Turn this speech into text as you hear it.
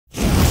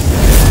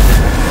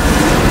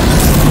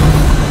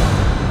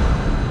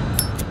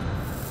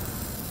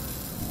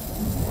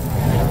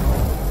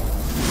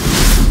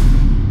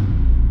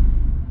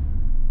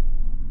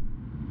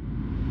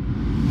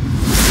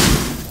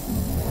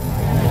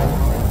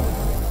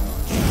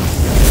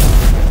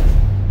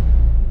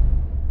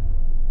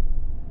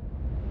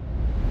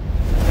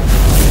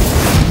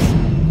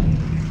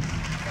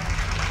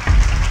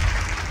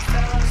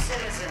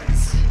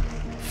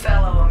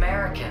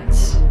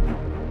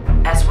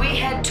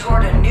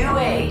toward a new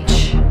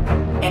age,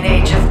 an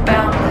age of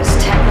boundless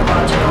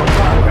technological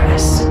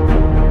progress.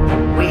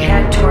 We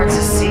head towards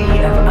a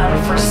sea of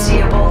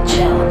unforeseeable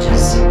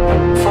challenges.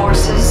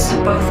 Forces,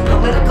 both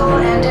political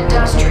and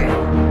industrial,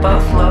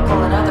 both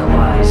local and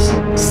otherwise,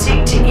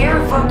 seek to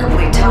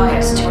irrevocably tie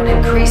us to an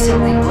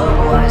increasingly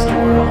globalized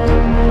world.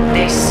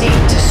 They seek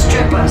to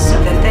strip us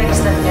of the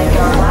things that make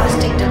our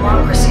lasting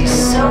democracy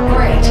so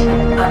great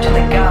under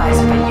the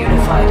guise of a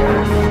unified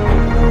Earth.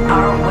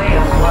 Our way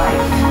of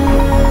life.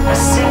 A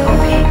single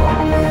people.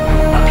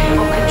 A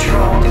people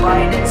controlled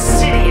by an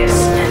insidious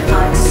and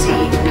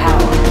unseen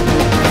power.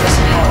 This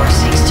power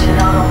seeks to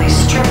not only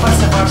strip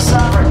us of our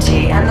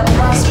sovereignty and the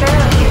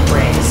prosperity it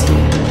brings,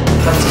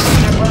 but to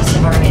strip us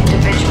of our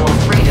individual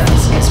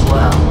freedoms as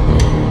well.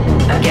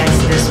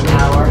 Against this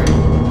power,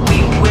 we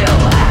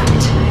will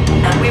act,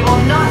 and we will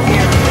not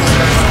merely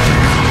resist.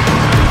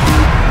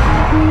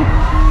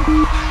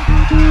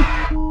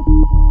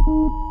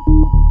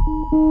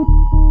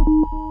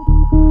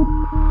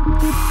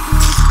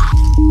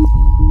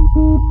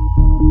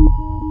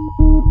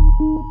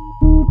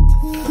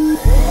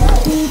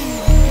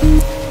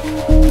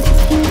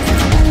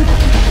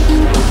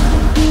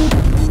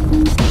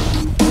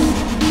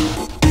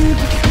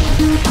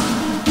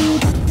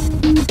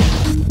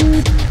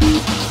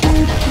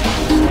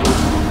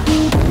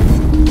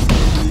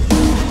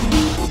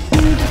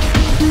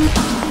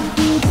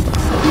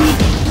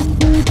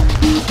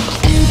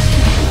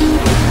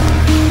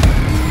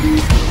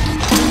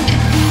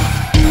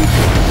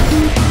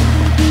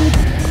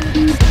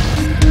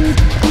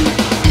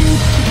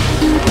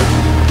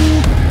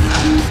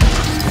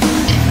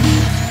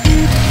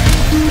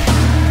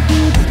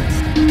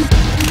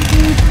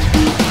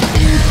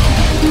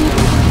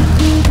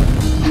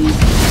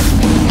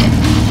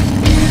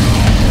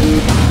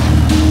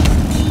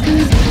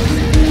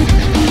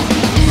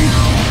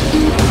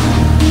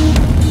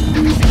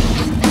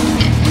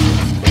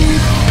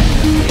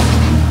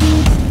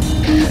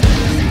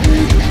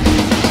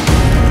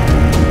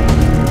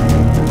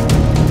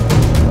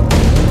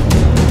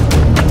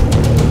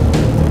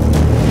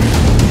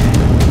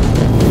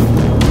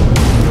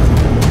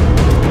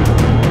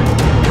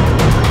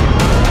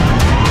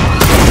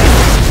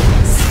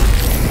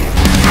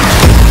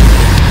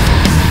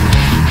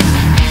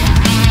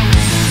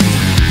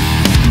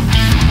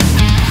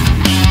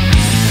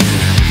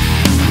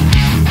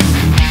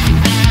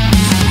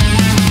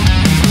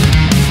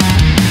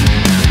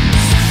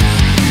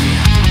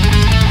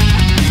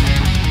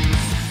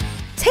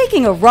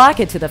 Taking a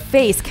rocket to the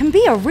face can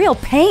be a real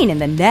pain in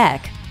the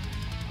neck.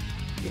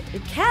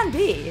 It can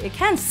be. It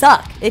can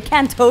suck. It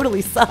can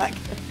totally suck.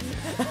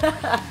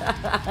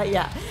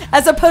 Yeah.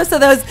 As opposed to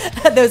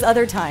those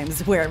other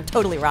times where it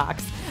totally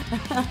rocks.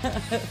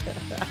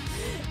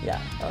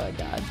 Yeah. Oh my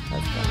God.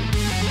 That's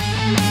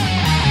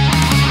funny.